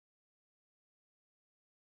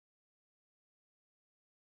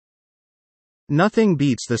Nothing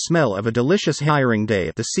beats the smell of a delicious hiring day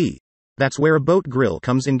at the sea. That's where a boat grill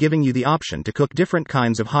comes in, giving you the option to cook different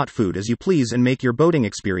kinds of hot food as you please and make your boating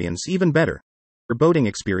experience even better.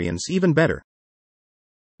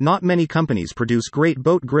 Not many companies produce great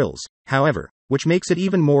boat grills, however, which makes it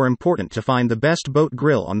even more important to find the best boat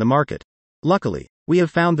grill on the market. Luckily, we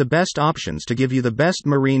have found the best options to give you the best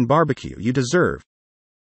marine barbecue you deserve.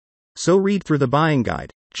 So read through the buying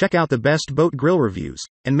guide, check out the best boat grill reviews,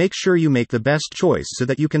 and make sure you make the best choice so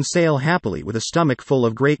that you can sail happily with a stomach full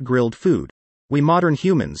of great grilled food. We modern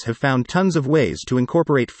humans have found tons of ways to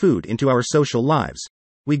incorporate food into our social lives.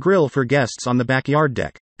 We grill for guests on the backyard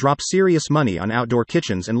deck, drop serious money on outdoor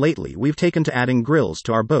kitchens, and lately we've taken to adding grills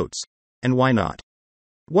to our boats. And why not?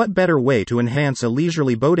 What better way to enhance a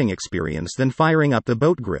leisurely boating experience than firing up the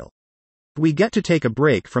boat grill? We get to take a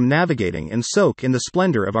break from navigating and soak in the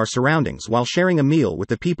splendor of our surroundings while sharing a meal with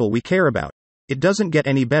the people we care about. It doesn't get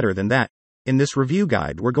any better than that. In this review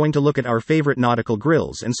guide, we're going to look at our favorite nautical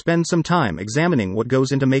grills and spend some time examining what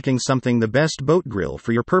goes into making something the best boat grill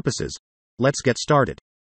for your purposes. Let's get started.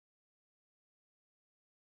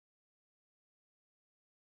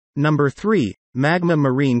 Number 3. Magma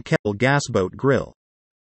Marine Kettle Gas Boat Grill.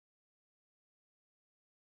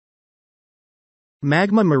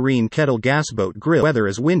 Magma Marine Kettle Gas Boat Grill. Weather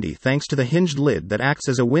is windy thanks to the hinged lid that acts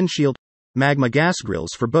as a windshield. Magma gas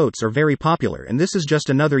grills for boats are very popular, and this is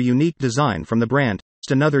just another unique design from the brand.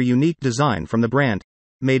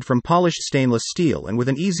 Made from polished stainless steel and with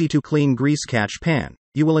an easy-to-clean grease catch pan,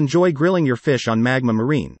 you will enjoy grilling your fish on Magma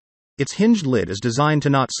Marine. Its hinged lid is designed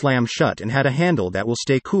to not slam shut and had a handle that will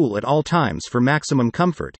stay cool at all times for maximum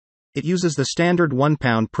comfort. It uses the standard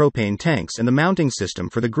 1-pound propane tanks, and the mounting system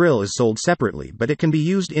for the grill is sold separately, but it can be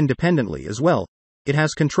used independently as well. It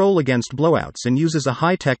has control against blowouts and uses a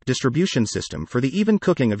high-tech distribution system for the even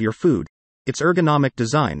cooking of your food. Its ergonomic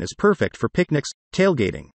design is perfect for picnics,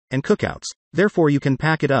 tailgating, and cookouts, therefore you can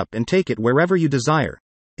pack it up and take it wherever you desire.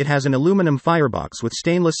 It has an aluminum firebox with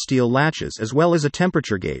stainless steel latches as well as a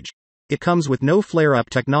temperature gauge. It comes with no flare-up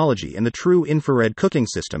technology and the true infrared cooking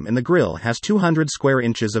system, and the grill has 200 square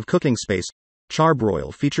inches of cooking space.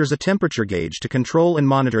 Charbroil features a temperature gauge to control and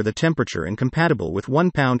monitor the temperature and compatible with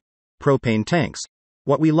 1-pound propane tanks.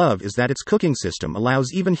 What we love is that its cooking system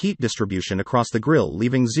allows even heat distribution across the grill,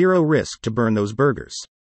 leaving zero risk to burn those burgers.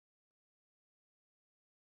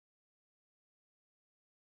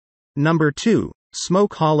 Number 2.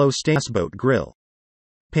 Smoke Hollow Stainless Boat Grill.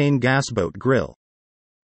 Propane Gas Boat Grill.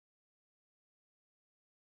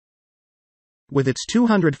 With its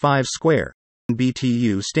 205 square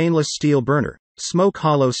BTU stainless steel burner, Smoke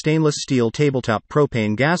Hollow Stainless Steel Tabletop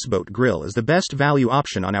Propane Gas Boat Grill is the best value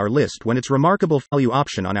option on our list when its remarkable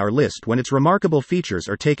features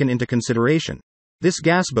are taken into consideration. This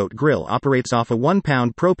gas boat grill operates off a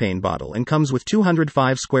 1-pound propane bottle and comes with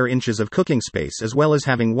 205 square inches of cooking space as well as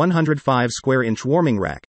having 105 square inch warming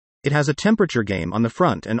rack. It has a temperature gauge on the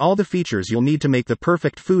front and all the features you'll need to make the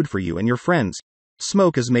perfect food for you and your friends.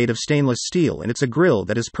 Smoke is made of stainless steel, and it's a grill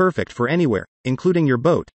that is perfect for anywhere, including your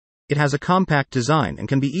boat. It has a compact design and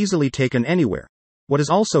can be easily taken anywhere. What is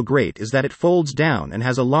also great is that it folds down and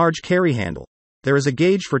has a large carry handle. There is a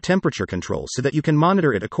gauge for temperature control so that you can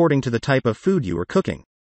monitor it according to the type of food you are cooking.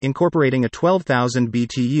 Incorporating a 12,000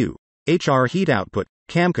 BTU HR heat output,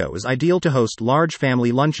 Camco is ideal to host large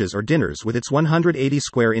family lunches or dinners with its 180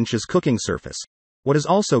 square inches cooking surface. What is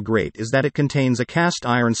also great is that it contains a cast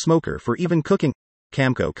iron smoker for even cooking.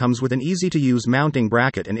 Camco comes with an easy-to-use mounting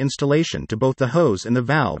bracket, and installation to both the hose and the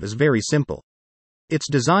valve is very simple. It's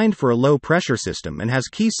designed for a low-pressure system and has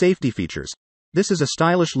key safety features. This is a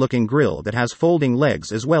stylish-looking grill that has folding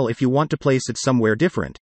legs as well if you want to place it somewhere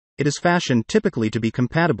different. It is fashioned typically to be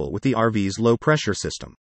compatible with the RV's low-pressure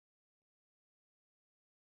system.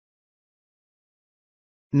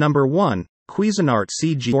 Number 1. Cuisinart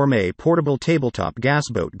CG Gourmet Portable Tabletop Gas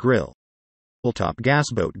Boat Grill. Tabletop Gas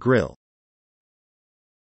Boat Grill.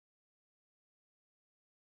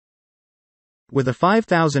 With a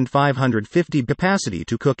 5,550 capacity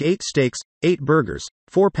to cook 8 steaks, 8 burgers,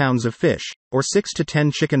 4 pounds of fish, or 6 to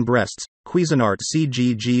 10 chicken breasts, Cuisinart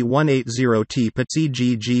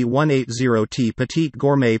CGG180T Petite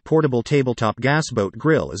Gourmet Portable Tabletop Gas Boat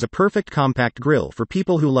Grill is a perfect compact grill for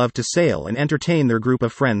people who love to sail and entertain their group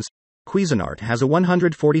of friends. Cuisinart has a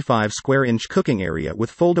 145 square inch cooking area with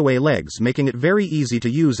foldaway legs, making it very easy to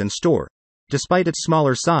use and store. Despite its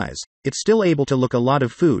smaller size, it's still able to cook a lot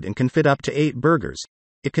of food and can fit up to 8 burgers.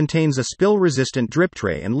 It contains a spill-resistant drip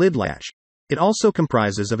tray and lid latch. It also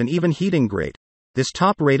comprises of an even heating grate. This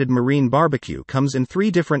top-rated marine barbecue comes in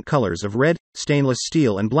 3 different colors of red, stainless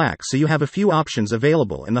steel and black, so you have a few options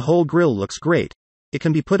available and the whole grill looks great. It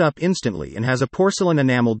can be put up instantly and has a porcelain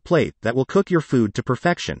enameled plate that will cook your food to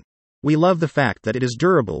perfection. We love the fact that it is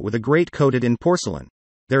durable with a grate coated in porcelain.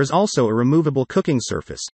 There is also a removable cooking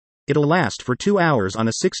surface. It'll last for 2 hours on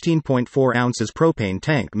a 16.4 ounces propane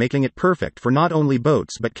tank, making it perfect for not only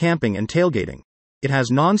boats but camping and tailgating. It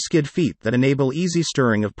has non-skid feet that enable easy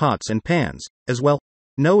stirring of pots and pans, as well.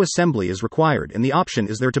 No assembly is required, and the option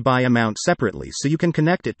is there to buy a mount separately so you can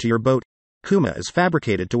connect it to your boat. Kuma is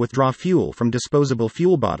fabricated to withdraw fuel from disposable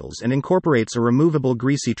fuel bottles and incorporates a removable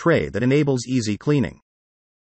greasy tray that enables easy cleaning.